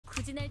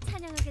굳이 날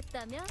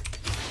찬양하겠다면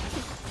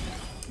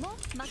뭐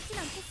막진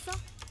않겠어.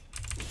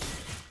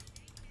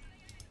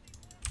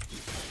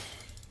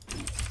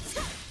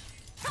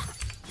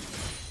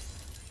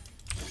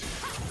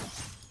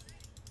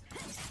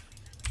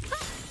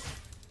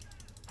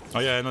 Oh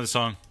yeah, I know the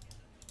song.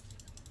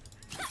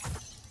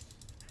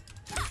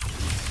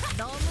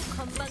 너무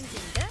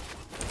건방진데?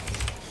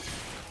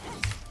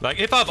 Like,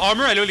 if I have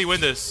armor, I literally win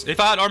this. If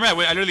I had armor, I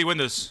literally win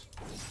this.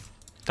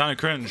 Kind of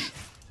cringe.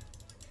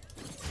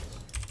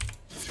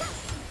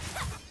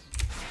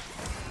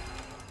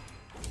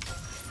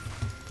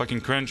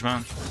 Fucking cringe,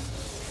 man.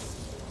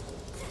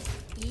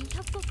 이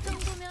협곡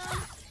정도면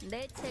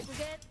내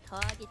제국에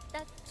더하기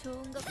딱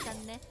좋은 것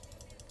같네.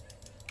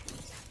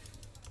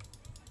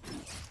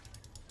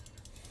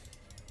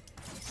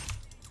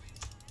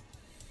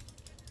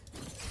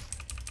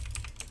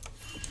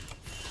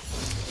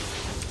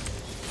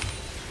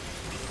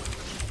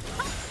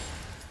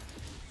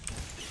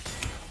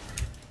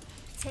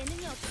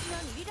 재능이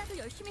없으면 우리라도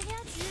열심히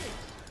해야지.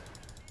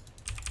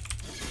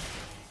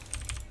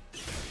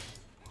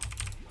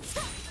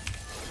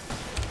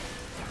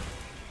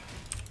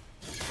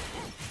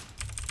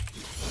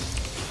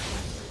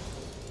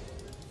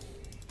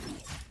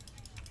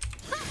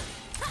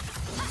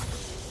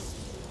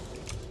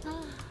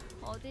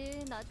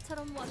 어디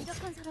나처럼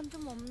완벽한 사람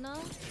좀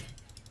없나?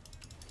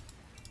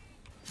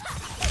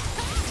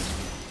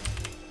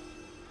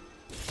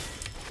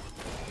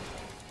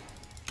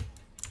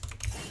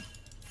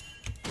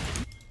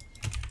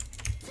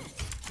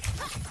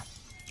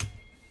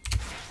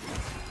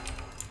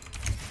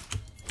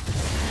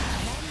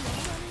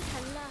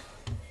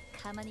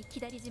 가만히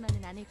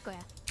기다리지만은 않을 거야.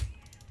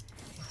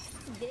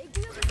 내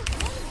구역에서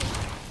뭐하는 거야?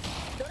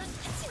 너랑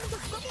같이 있는 거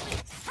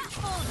써보면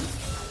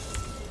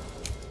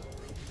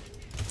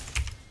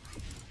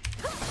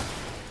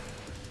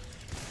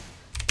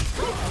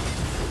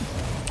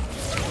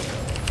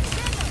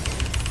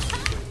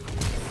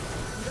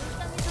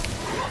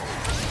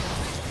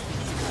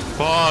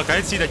Fuck, I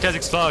didn't see that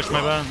Kazakh's flash,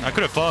 my bad. I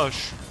could have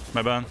flashed.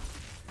 My bad.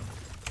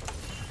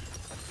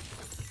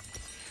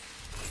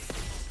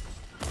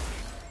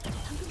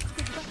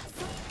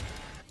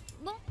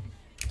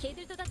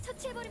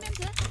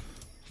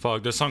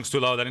 Fuck, this song's too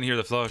loud. I didn't hear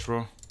the flash,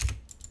 bro.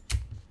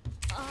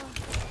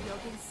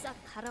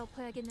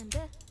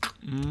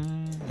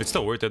 It's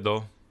still worth it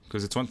though,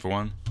 because it's 1 for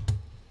 1.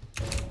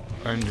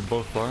 And you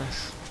both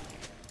flash.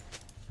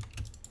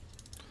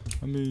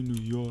 I'm in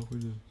New York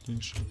with the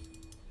tension.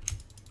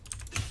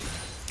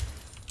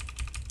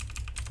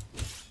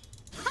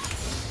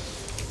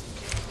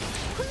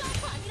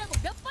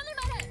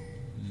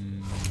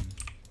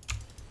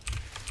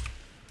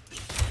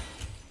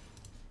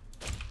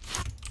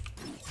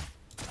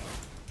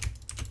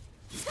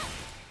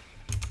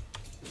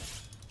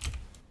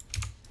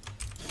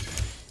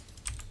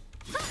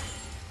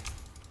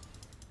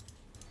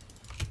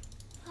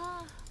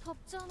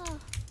 덥잖아.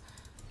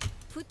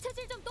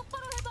 부채질 좀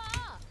똑바로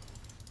해봐.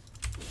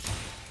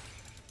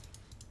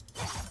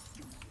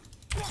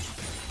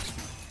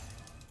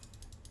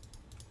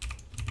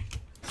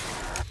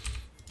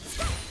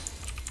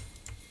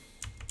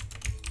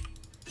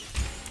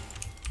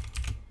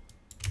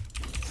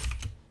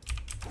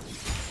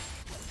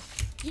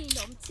 이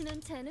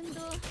넘치는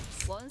재능도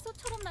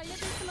원소처럼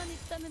날려줄 수만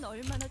있다면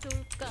얼마나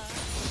좋을까.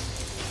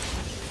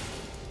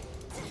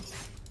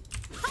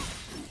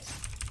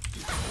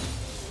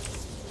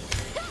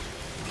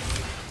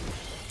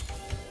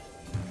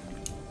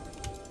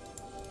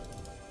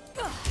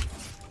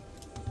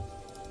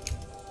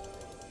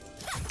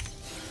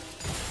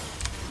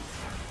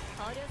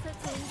 어려서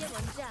좋은 게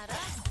뭔지 알아?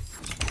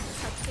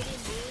 적들이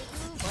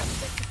모두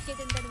먼저 죽게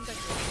된다는 거지.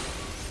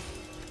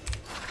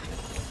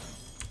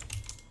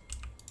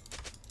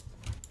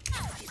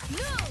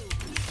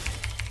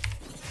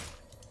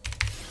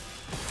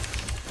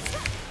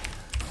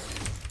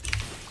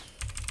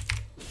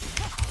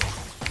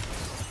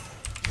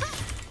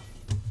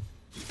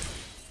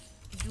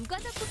 누가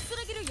자꾸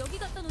쓰레기를 여기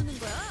갖다 놓는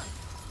거야?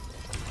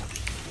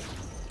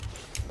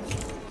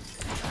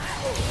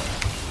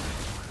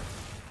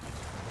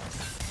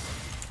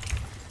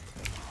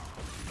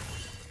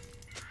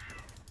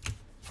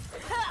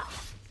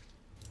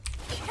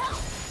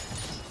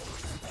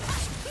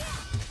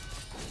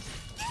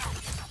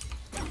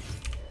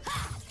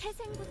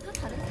 태생부터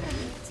다른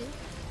사람이었지.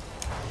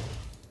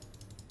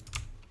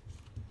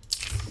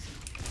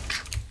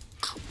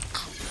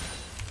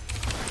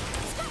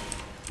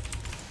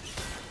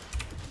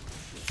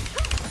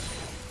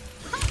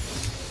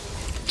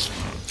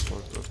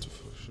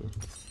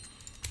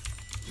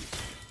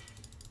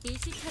 이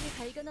시차를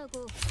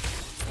발견하고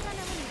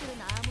살아남은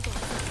이들은 아무도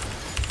없어.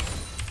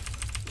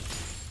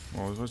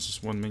 Oh, that's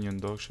just 1 minion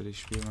dog shit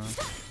HP, man.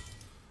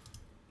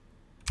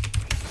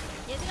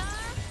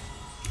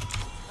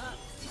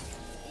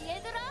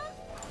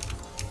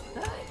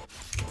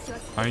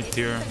 I need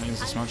tier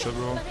against this matchup,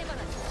 bro.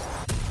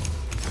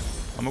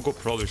 I'm gonna go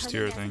Prowler's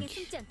tier, I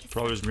think.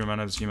 Prowler's mere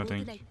mana of this game, I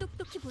think.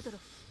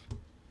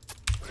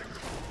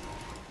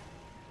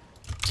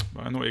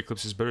 I know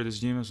Eclipse is better this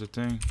game, that's the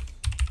thing.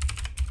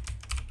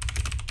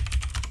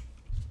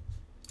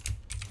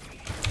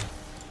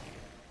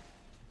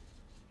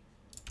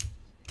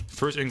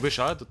 First English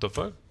ad? What the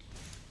fuck?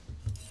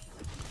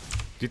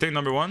 D-Tank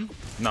number 1?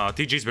 Nah,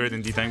 TG's better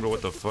than D-Tank, bro.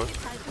 What the fuck?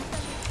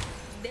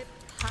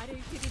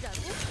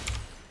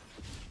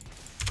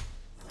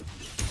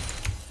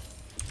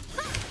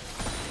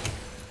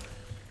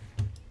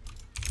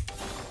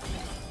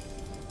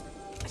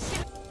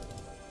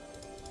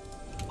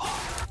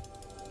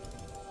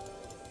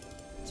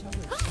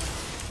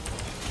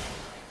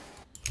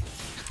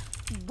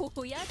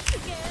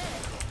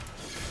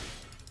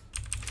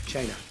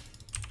 China.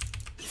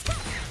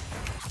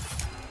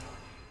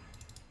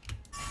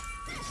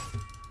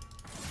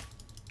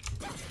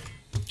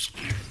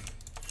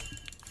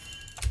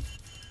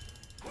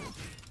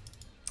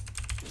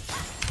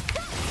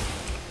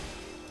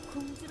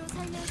 공주로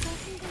살면서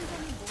힘든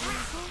점이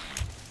뭐라고?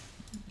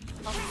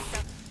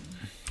 없어.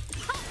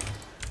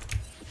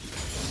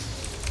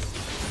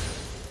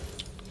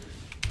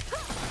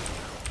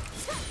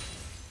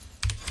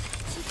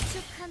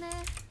 축축하네.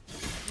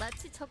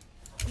 마치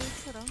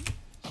적물처럼.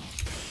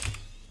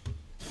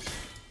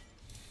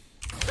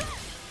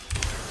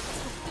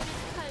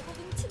 적들이 갈고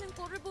뭉치는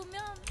꼴을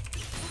보면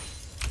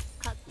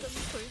가끔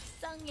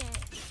불쌍해.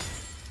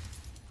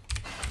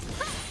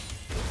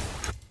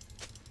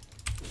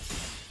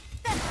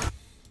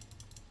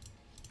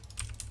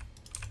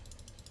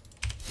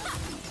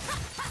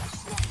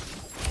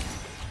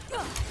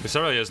 This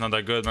area is not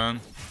that good, man.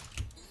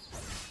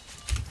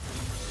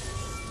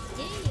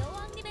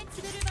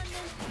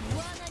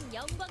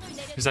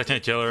 Because I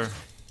can't kill her.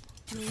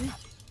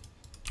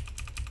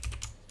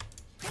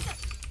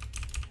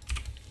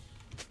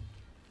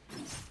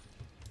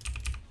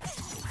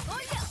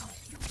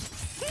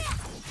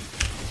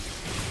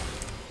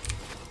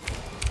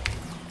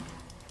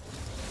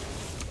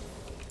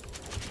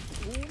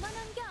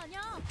 오만한 게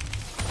아니야.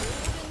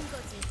 모르는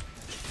거지.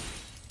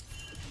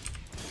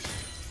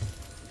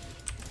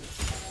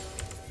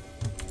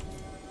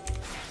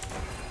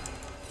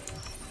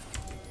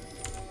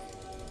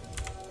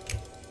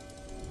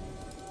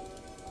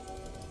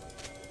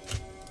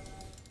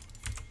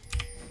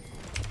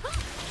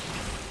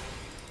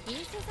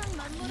 이 세상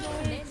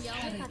만물은 내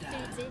명을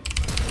받들지.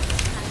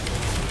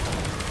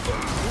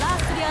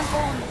 라스리안 온.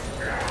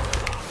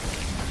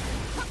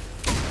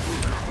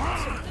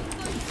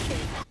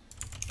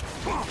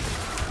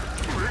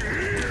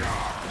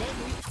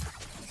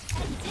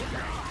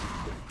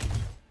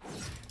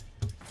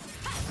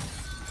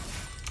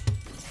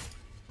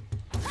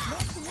 내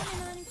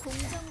부모님은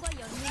공정과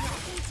연민으로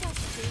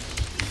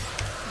통치하시지.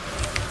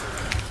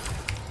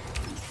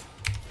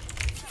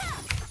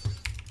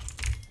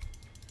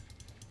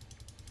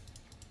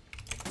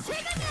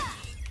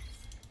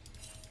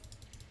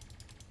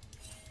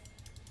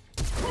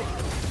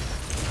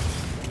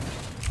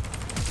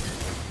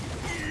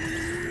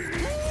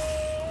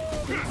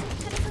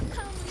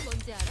 카카오물이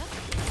뭔지 알아?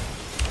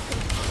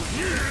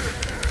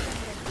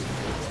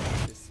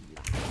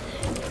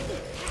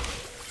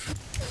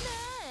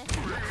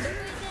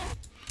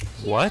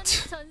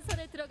 What?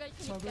 전설에 들어갈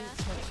테니까.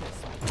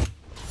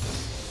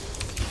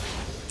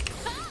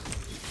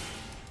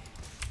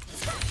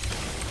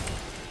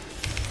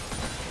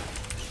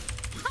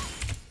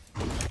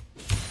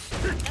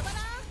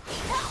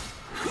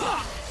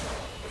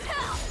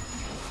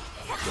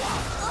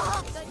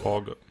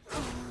 Fog.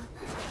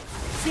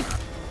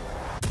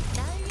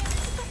 나를 위한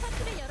축하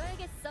파티를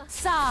열어야겠어.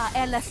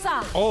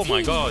 Oh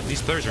my god,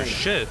 these players are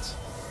shit.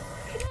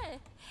 그래.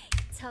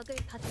 적을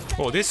박살.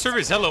 Oh, this server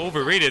is hella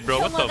overrated, bro.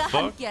 What the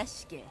fuck?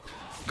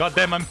 God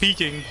damn, I'm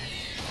peeking.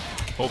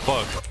 Oh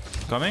fuck.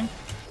 Coming?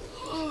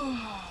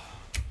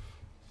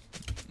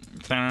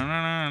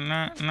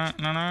 내가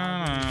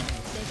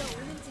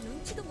오는지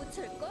눈치도 못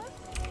챌 걸?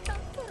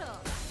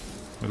 깜빡해라.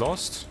 We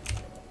lost?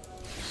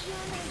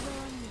 키아나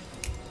여왕님.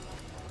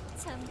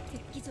 참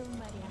듣기 좋은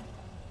말이야.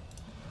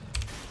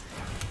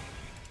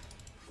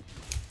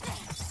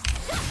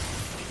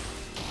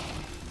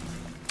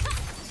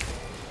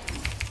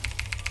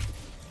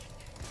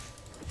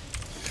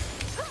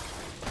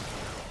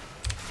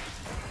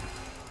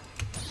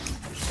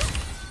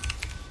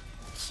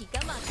 기가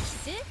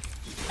막히지?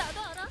 나도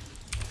알아.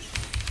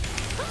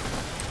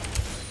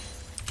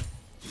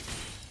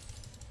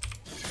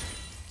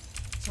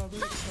 적을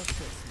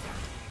처치했습니다.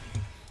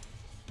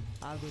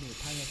 아군이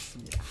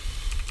당했습니다.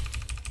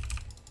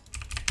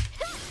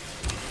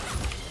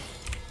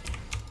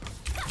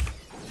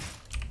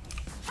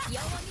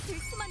 여왕이 될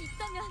수만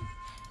있다면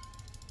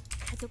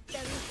가족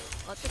따위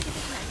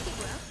어떻게든 안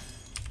되고요.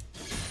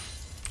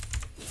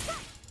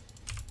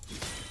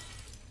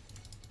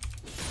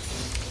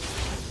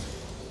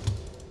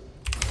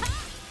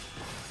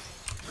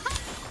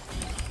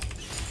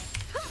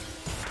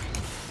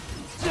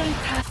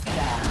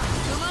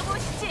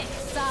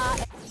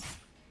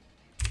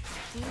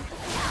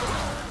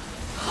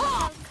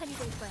 칸이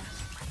될 거야.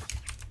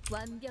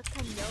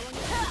 완벽한 여왕의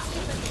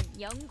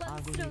통치를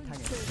영광스러운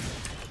아군이 소리.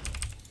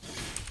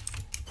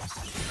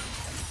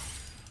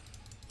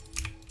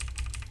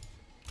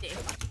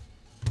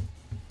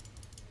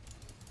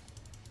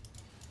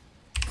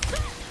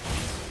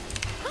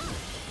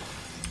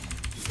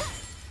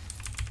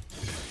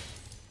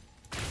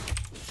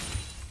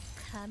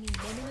 감히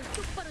내 눈을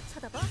똑바로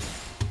쳐다봐?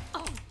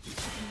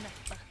 기분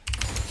나빠.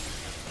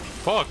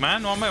 Fuck,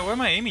 man. Where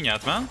am I aiming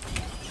at, man?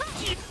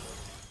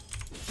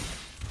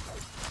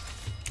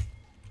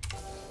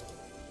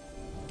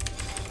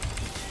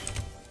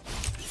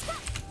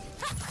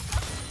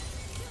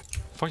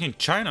 Fucking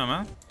China,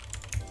 man.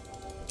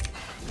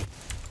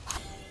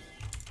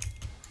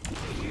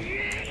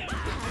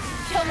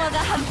 평화가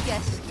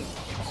함께하시길.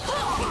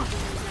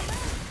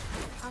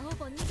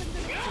 아홉 언니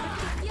정도는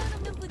그렇게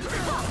뛰어넘는 분이죠.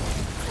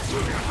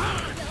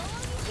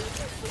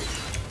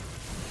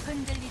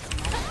 흔들리지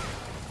마.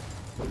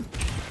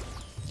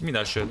 Give me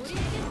that shit.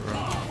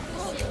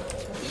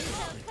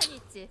 인사악한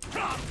있지.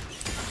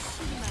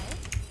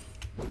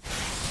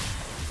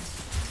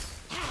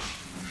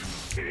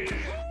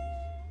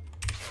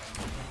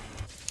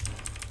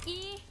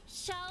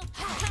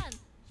 이샤오한.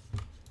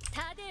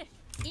 다들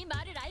이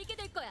말을 알게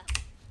될 거야.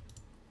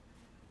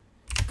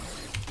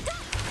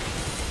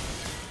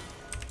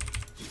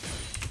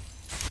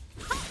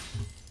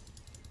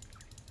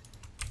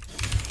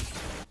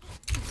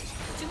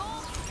 주목!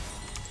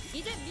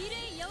 이제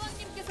미래의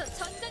여왕님께서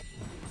전쟁.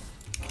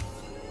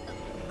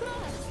 그럼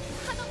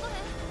하던 거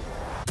해.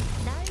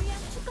 날 위한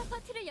축하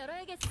파티를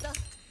열어야겠어.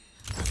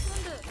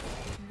 그런데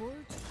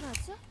뭘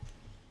축하하죠?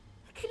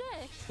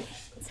 그래,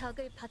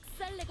 적을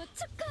박살내고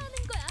축하하는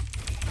거야.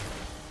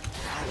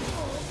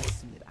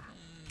 좋습니다.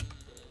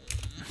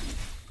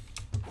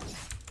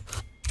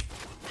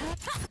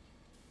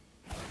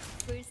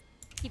 불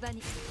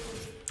기반이.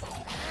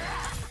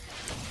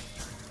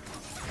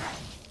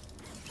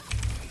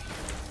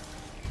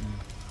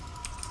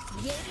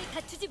 얘를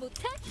갖추지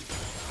못해?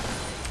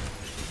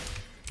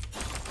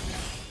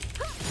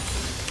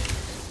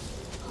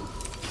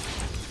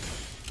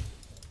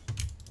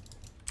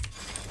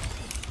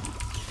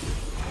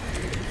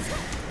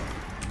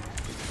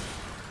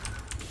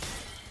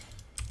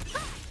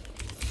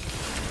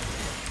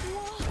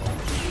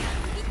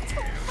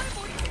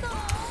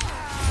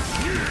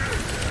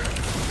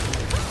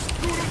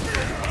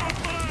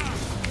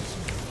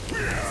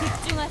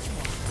 집중하시오.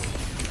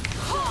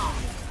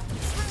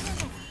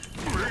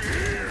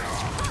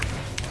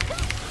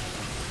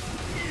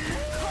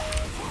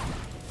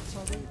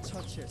 적을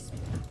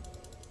처치했습니다.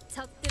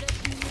 적들의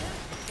비밀은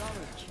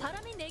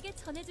바람이 내게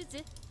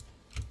전해주지.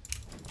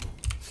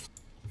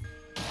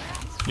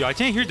 Yo, I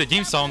can't hear the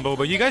game sound, bro,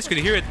 but you guys could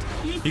hear it.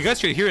 You guys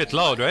could hear it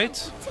loud, right?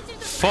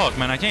 Fuck,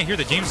 man, I can't hear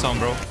the game sound,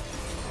 bro.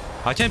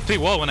 I can't play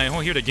well when I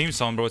don't hear the game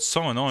sound, bro. It's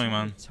so annoying,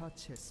 man.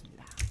 처치했습니다.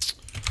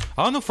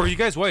 I don't know for you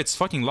guys why it's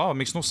fucking loud. It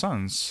makes no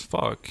sense.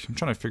 Fuck, I'm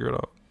trying to figure it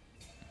out.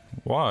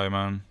 Why,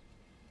 man?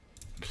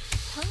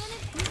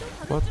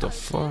 What the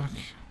fuck?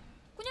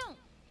 그냥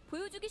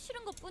보여주기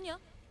싫은 것뿐이야.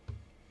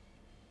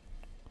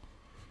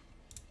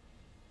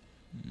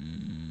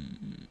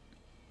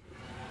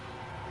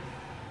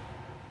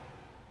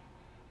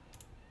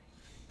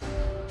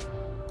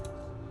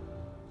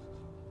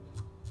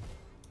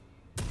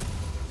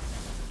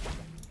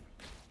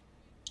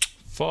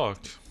 Fuck.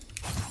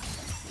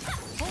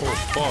 Oh,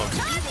 fuck.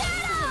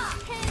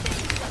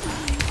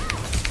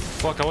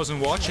 Fuck, I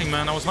wasn't watching,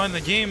 man. I was not in the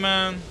game,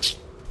 man.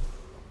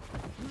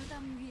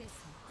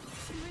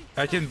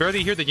 I can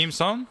barely hear the game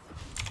sound.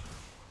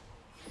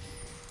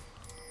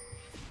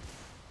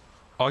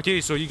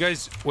 Okay, so you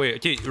guys... Wait,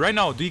 okay, right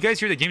now, do you guys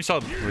hear the game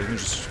sound? Wait, let me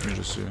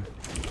just see.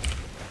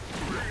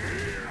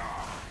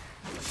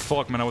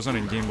 Fuck, man, I was not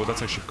in game, bro.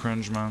 That's actually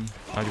cringe, man.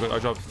 I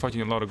dropped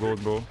fucking a lot of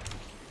gold, bro.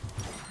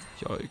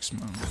 Yikes,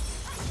 man.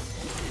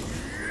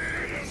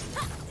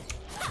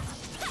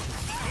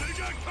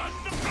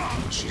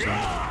 She's on.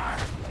 I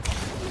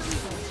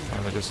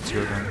guess it's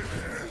good then.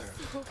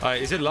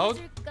 Is it loud?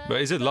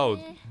 But is it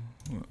loud?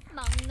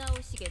 막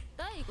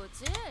나오시겠다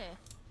이거지?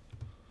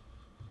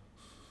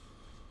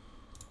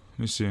 Let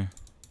me see.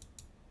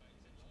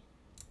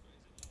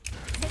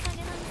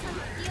 세상엔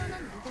항상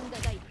뛰어난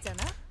누군가가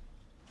있잖아.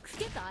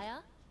 그게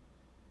나야.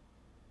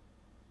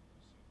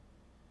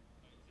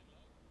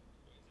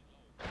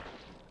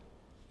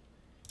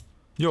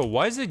 Yo,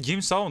 why is the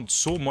game sound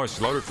so much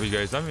louder for you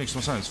guys? That makes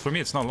no sense. For me,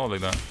 it's not loud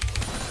like that.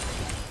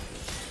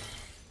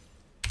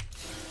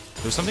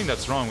 There's something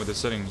that's wrong with the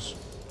settings.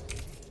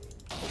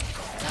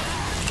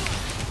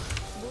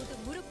 모두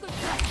무릎 꿇고.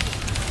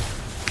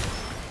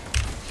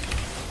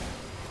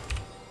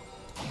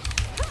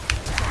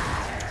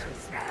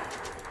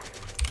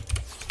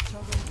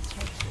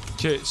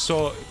 Okay,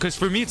 so, because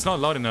for me, it's not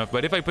loud enough,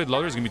 but if I put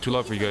louder, it's gonna be too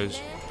loud for you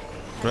guys.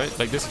 Right?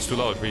 Like this, it's too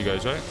loud for you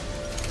guys, right?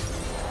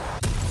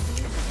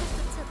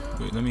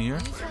 Wait, let me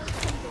hear.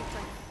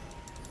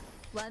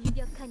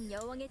 완벽한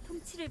여왕의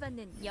통치를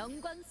받는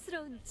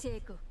영광스러운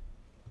제국.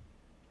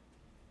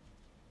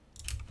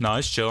 Nah,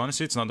 it's chill.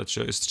 Honestly, it's not that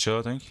chill. It's chill,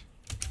 I think.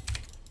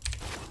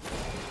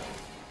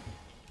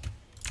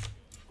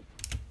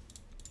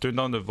 Turn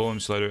down the volume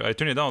slider. I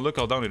turn it down. Look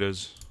how down it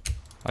is.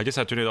 I guess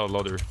I turn it out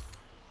louder.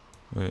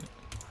 Wait.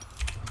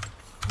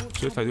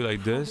 So if I do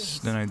like this,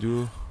 then I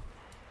do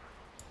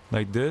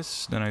like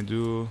this, then I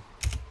do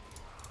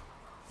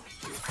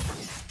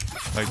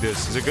like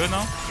this. Is it good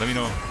now? Let me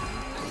know.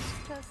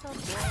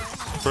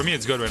 For me,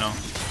 it's good right now.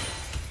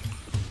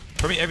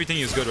 For me, everything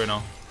is good right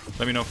now.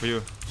 Let me know for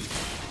you.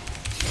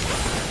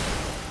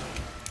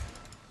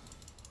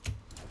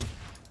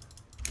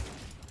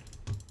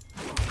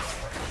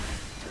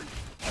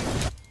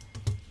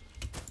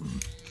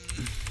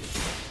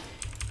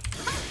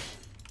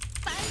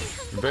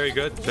 Very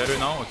good. Better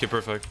now? Okay,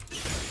 perfect.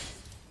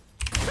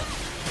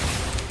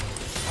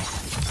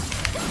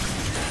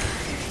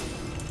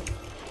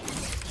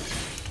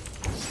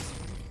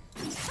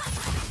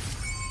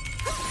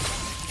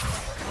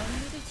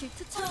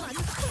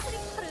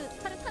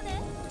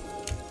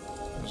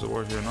 There's a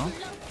ward here, no?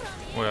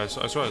 Oh yeah, I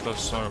saw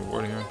a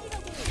ward here.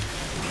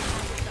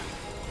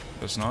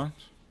 That's not?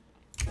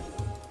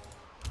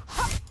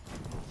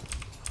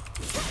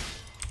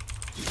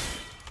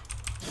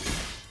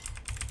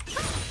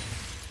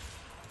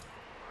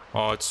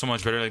 Oh, it's so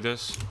much better like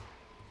this.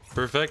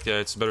 Perfect? Yeah,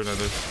 it's better than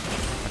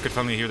this. I could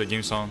finally hear the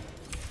game sound.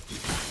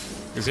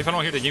 Because if I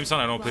don't hear the game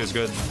sound, I don't play as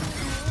good.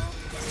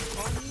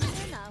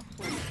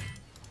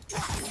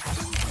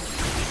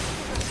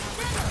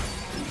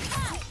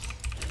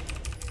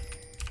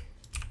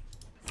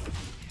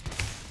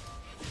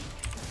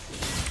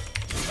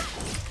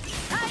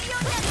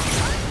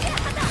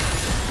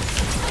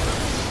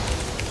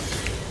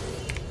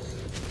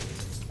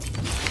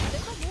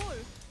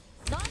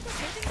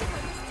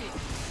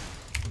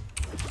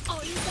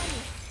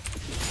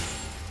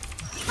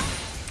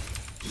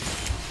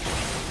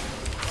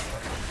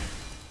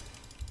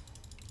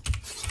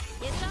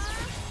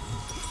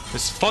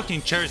 This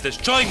fucking chair is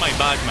destroying my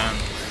back, man.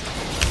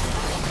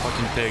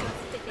 Fucking pig.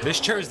 This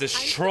chair is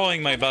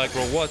destroying my back,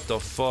 bro. What the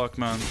fuck,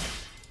 man?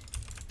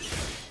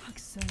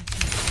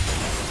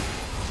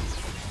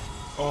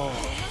 Oh,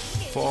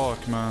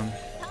 fuck, man.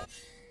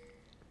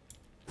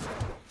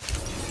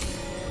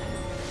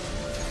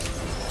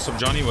 What's up,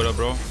 Johnny? What up,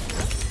 bro?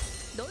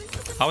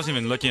 I wasn't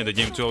even looking at the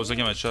game, too. I was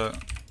looking at my chat.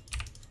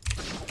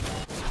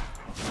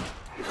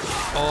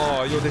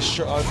 Oh, yo, this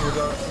shirt. I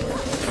forgot.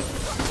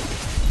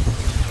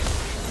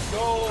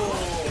 No!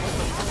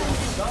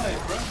 Die,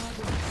 bro.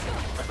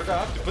 I forgot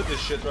I have to put this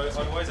shit right,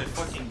 otherwise I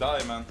fucking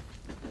die, man.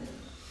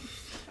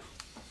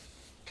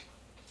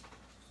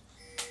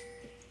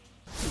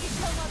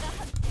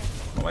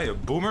 Am I a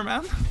boomer,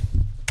 man?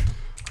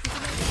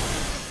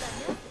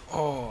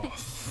 Oh,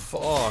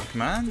 fuck,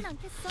 man.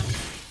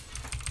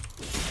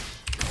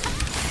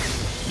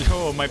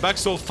 Yo, my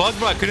back's so fucked,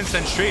 bro. I couldn't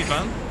stand straight,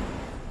 man.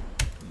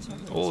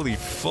 Holy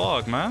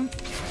fuck, man.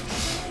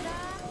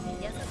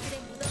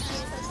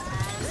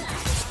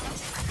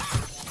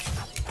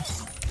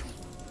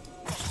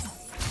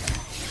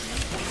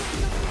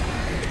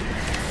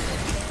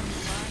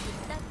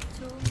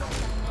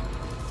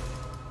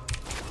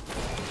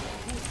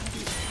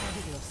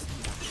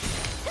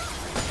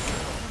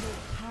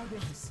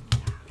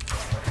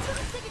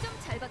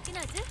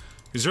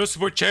 Zero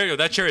support chair, yo,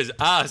 that chair is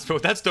ass, bro.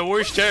 That's the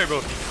worst chair, bro.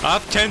 I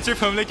have cancer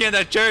from looking at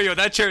that chair, yo.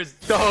 That chair is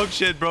dog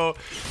shit, bro.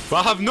 But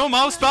I have no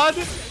mouse pad.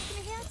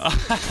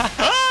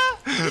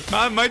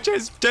 Man, my chair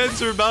is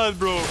cancer bad,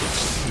 bro.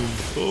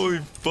 Holy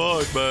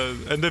fuck, man.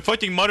 And the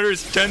fucking monitor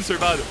is cancer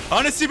bad.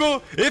 Honestly,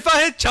 bro, if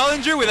I hit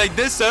Challenger with like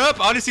this setup,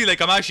 honestly,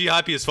 like I'm actually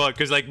happy as fuck.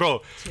 Cause like,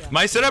 bro,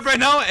 my setup right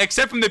now,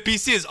 except from the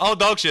PC, is all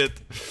dog shit.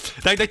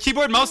 Like the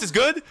keyboard mouse is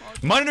good,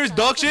 monitor is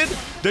dog shit,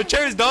 the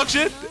chair is dog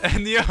shit,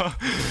 and yeah,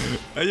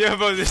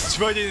 bro, this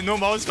fucking no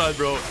mouse pad,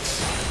 bro.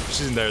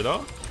 She's in there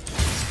though.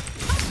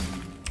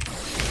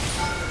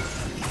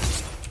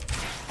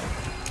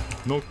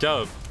 No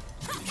cap.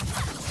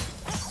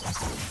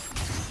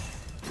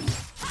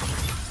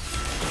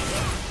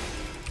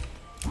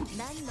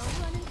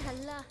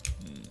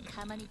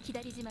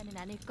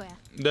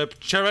 The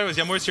chair ride was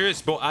more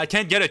serious, bro. I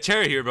can't get a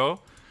chair here, bro.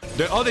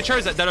 All the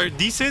chairs that are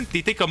decent,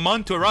 they take a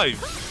month to arrive.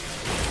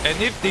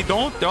 And if they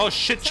don't, they're all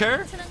shit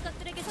chair.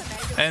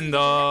 And they're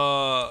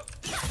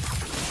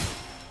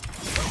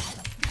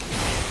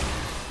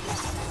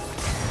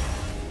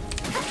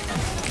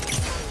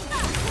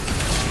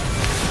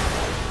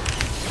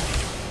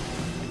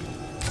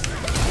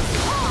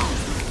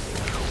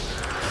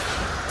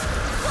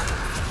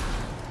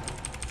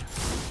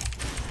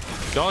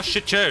all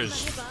shit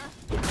chairs.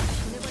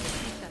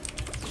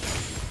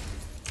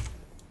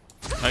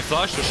 I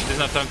flashed, so she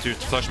doesn't have time to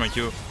flash my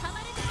Q.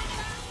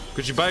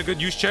 Could you buy a good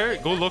used chair?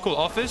 Go local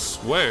office?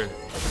 Where?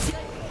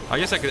 I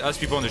guess I could ask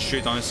people on the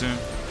street, honestly.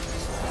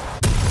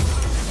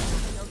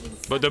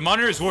 But the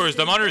monitor is worse.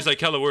 The monitor is like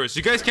hella worse.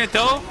 You guys can't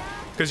tell?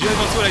 Because you guys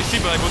don't see what I see,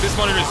 but like, well, this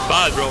monitor is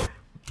bad, bro.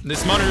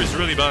 This monitor is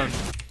really bad.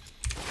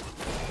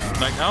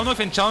 Like, I don't know if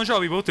in Challenger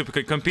I'll be able to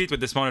compete with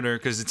this monitor,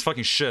 because it's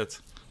fucking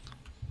shit.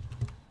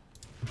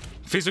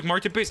 Facebook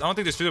Marketplace? I don't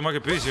think there's Facebook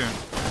Marketplace here.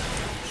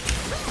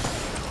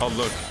 Oh,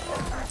 look.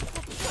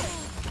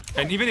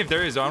 And even if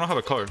there is, I don't have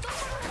a car.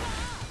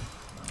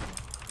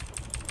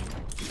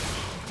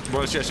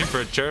 Bro, she asking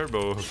for a chair,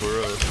 bro. For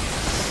real.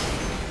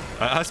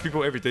 I ask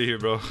people every day here,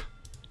 bro.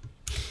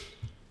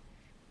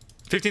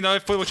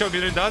 $15 foot, watch out,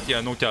 better than that? Yeah,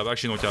 no cap.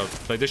 Actually, no cap.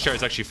 Like, this chair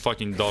is actually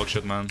fucking dog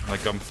shit, man.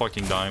 Like, I'm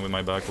fucking dying with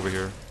my back over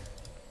here.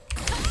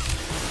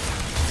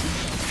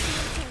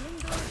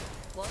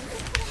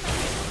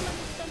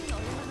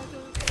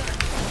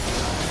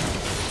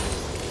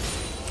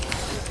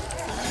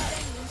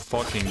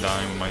 fucking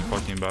dying with my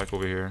fucking back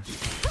over here.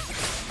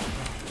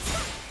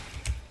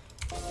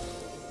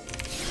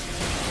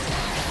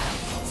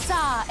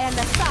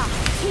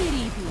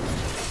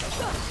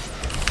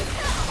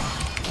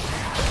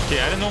 Okay,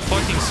 I didn't know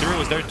fucking Cyril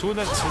was there too.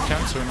 That's so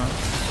cancer, man.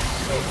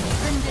 What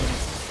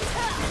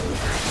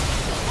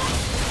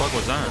the fuck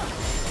was that?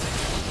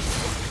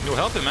 Yo,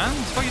 help him, man. What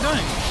the fuck are you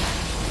doing?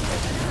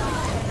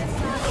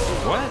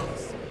 What?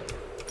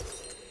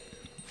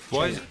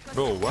 Why is...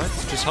 Bro, what?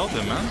 Just help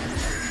him, man.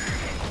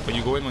 But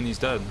you go in when he's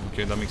dead.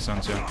 Okay, that makes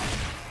sense, yeah.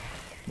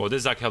 Well, this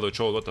is like hello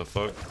troll. What the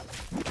fuck?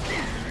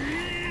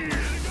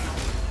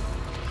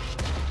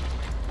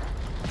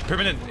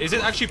 Permanent... Is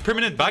it actually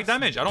permanent back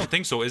damage? I don't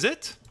think so. Is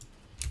it?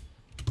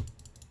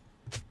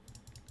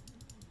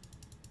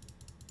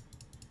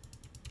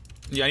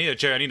 Yeah, I need a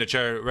chair. I need a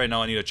chair. Right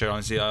now, I need a chair.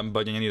 Honestly, I'm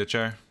bugging. I need a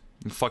chair.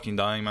 I'm fucking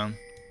dying, man.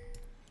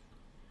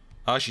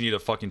 I actually need a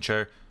fucking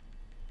chair.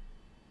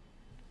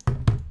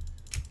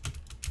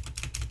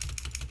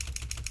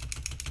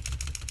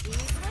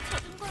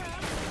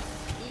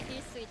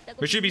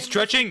 We should be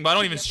stretching, but I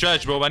don't even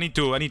stretch, bro. I need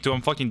to.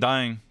 I'm fucking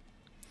dying.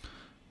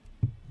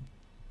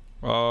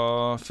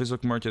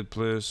 Physical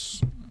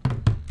marketplace.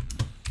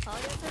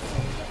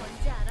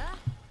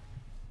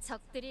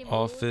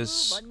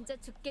 Office.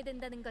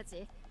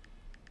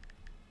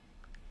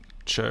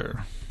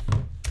 Chair.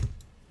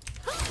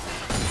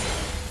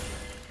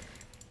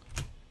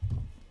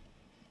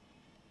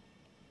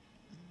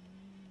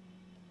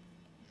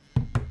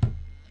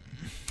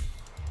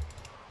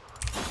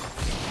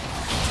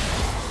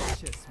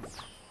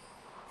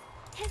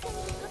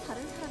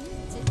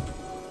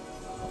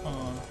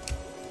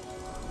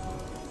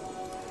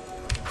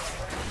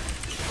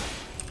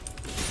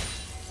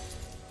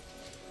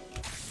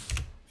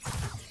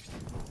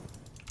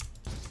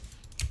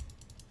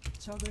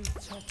 적을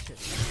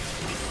처치했습니다.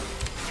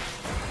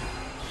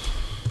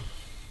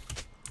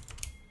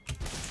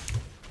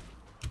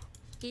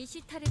 이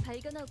시타를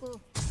발견하고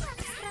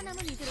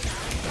살아남은 이들은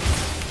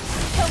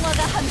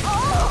평화가 한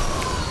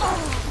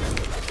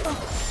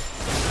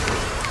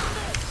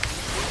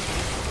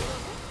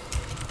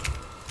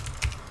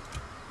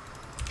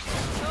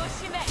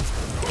조심해.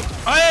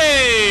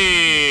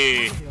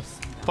 Hey!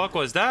 Fuck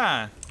was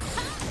that?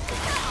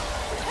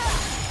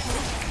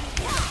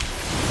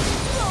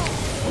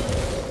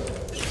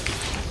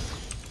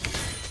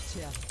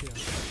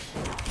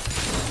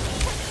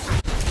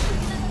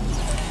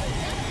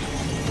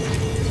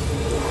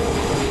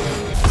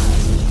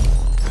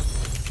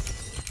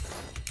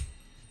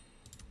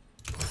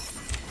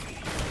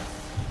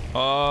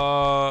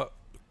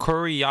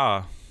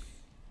 Korea.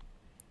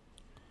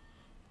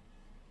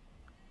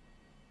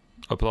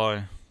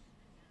 Apply.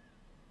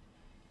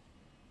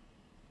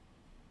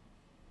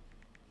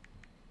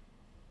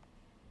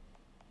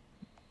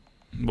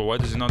 But why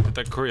does it not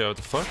detect Korea? What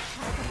the fuck?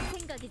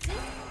 생각이지?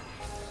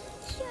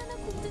 키아나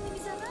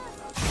공주님이잖아.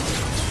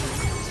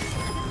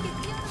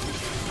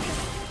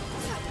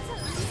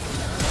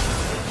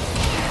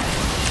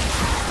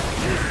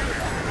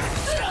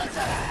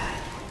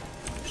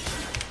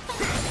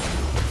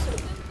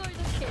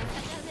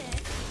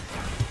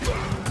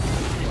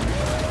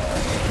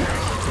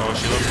 Oh,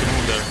 she loves to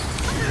move there.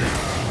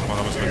 Oh,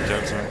 that must have been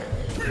cancer.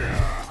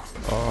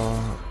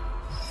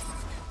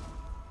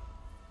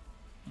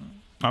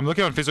 I'm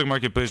looking on Facebook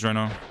Marketplace right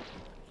now.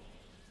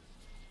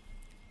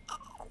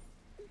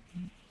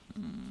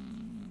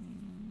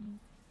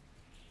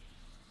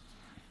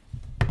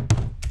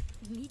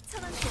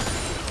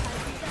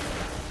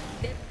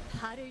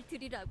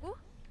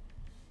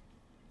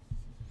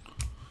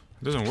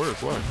 It doesn't work.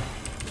 Why?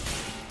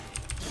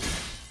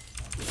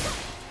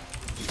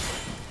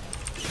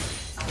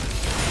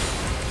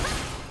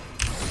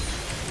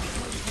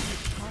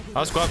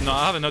 I'll squat. No,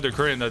 I have another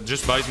Korean that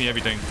just buys me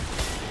everything.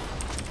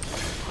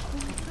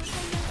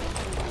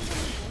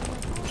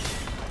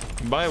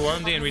 Buy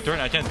one day and return.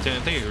 I can't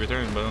take a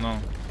return, but I don't know.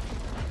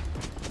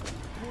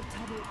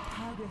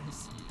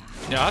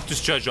 Yeah, I have to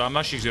stretch. I'm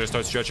actually gonna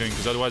start stretching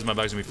because otherwise my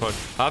bag's gonna be fucked.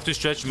 I have to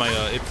stretch my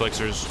hip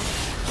flexors.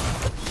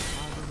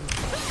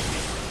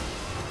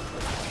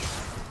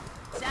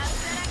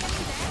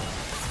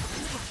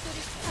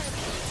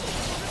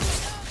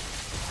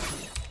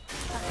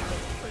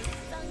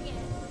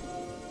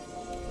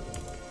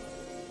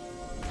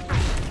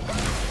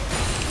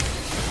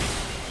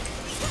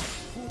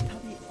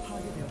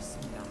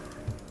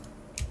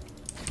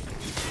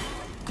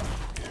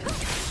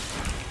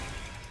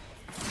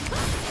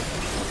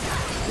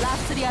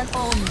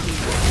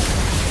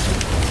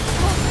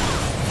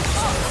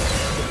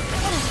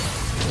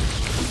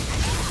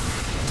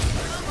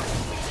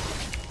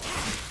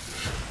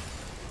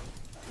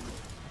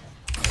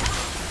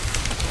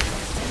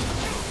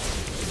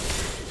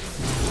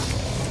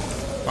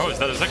 Oh, is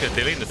that? There's like a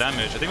delay in the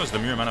damage. I think it was the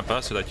mirror mana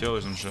pass to that kill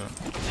or some shit.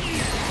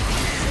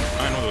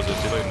 I know there was a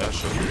delay in that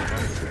shit.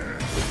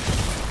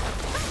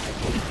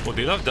 Well,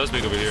 they love does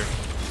big over here.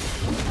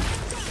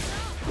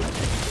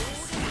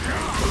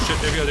 Oh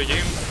shit, every other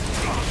game.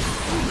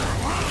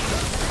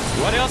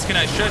 What else can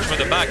I stretch from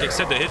the back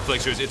except the hip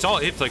flexors? It's all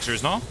hip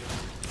flexors, no?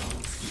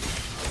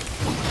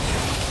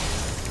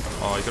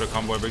 Oh, he could have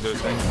combo break those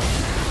things.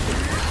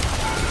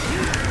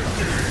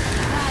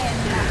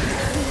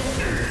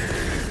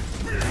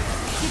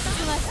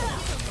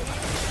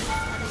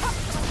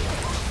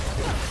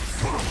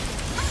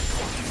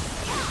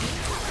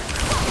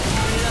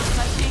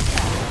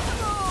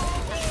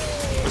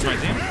 Where's my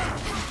team?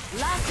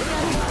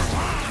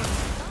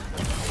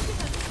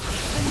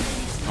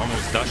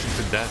 Almost dashing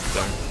to death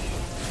there.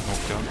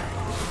 Okay.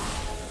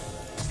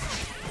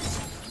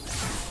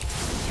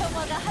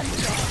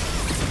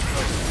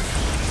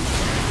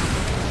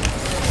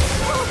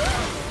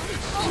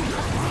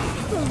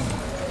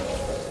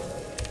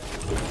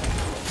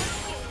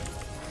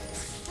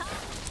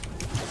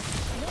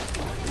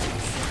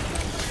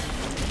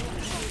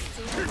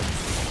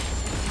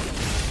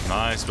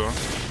 Nice, bro.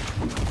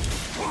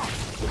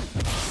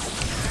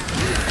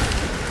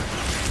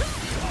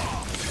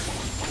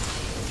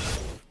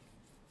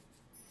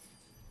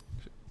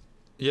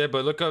 Yeah,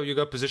 but look how you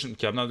got positioned.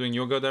 Okay, I'm not doing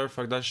yoga there.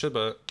 Fuck that shit,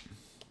 but...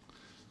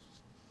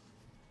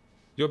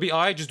 You'll be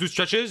alright, just do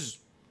stretches.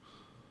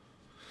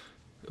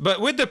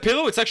 But with the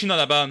pillow, it's actually not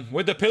that bad.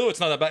 With the pillow, it's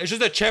not that bad. It's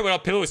just the chair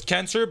without pillow is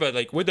cancer, but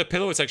like with the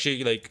pillow, it's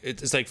actually like,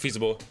 it's like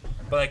feasible.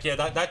 But like, yeah,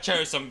 that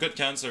chair is some good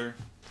cancer.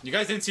 You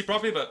guys didn't see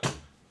properly, but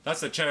that's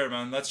the chair,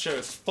 man. That chair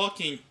is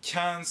fucking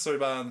cancer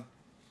bad.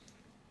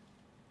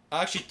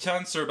 Actually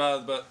cancer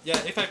bad, but yeah,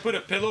 if I put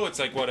a pillow, it's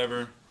like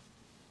whatever.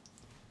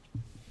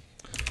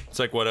 It's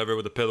like whatever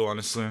with the pillow,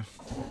 honestly.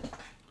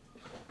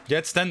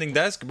 Get standing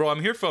desk? Bro,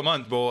 I'm here for a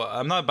month, bro.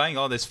 I'm not buying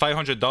all this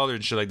 $500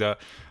 and shit like that.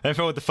 I don't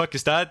know what the fuck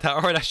is that?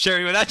 That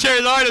chair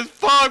is hard as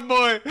fuck,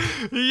 boy.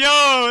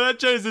 Yo, that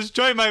chair is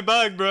destroying my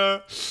back,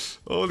 bro.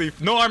 Holy...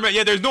 No armrest.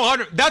 Yeah, there's no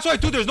armrest. That's why,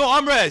 too, there's no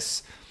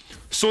armrest.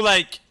 So,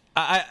 like,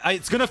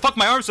 it's gonna fuck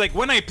my arms. Like,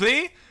 when I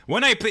play...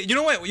 You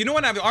know what? You know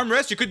when I have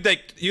armrest, you could,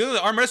 like... You know the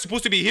armrest is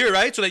supposed to be here,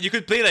 right? So, like, you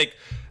could play,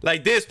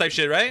 like this type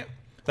shit, right?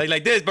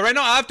 Like this, but right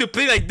now I have to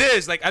play like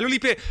this. Like I literally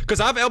play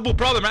because I have elbow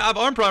problem, right? I have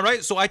arm problem,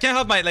 right? So I can't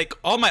have my like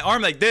all my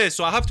arm like this.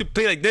 So I have to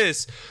play like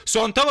this.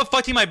 So on top of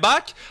fucking my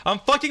back, I'm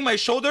fucking my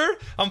shoulder,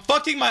 I'm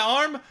fucking my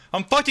arm,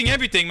 I'm fucking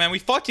everything, man. We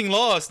fucking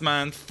lost,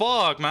 man.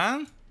 Fuck,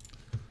 man.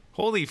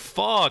 Holy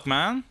fuck,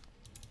 man.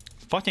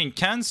 Fucking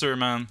cancer,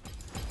 man.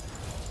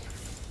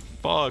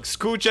 Fuck,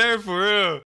 school chair for real.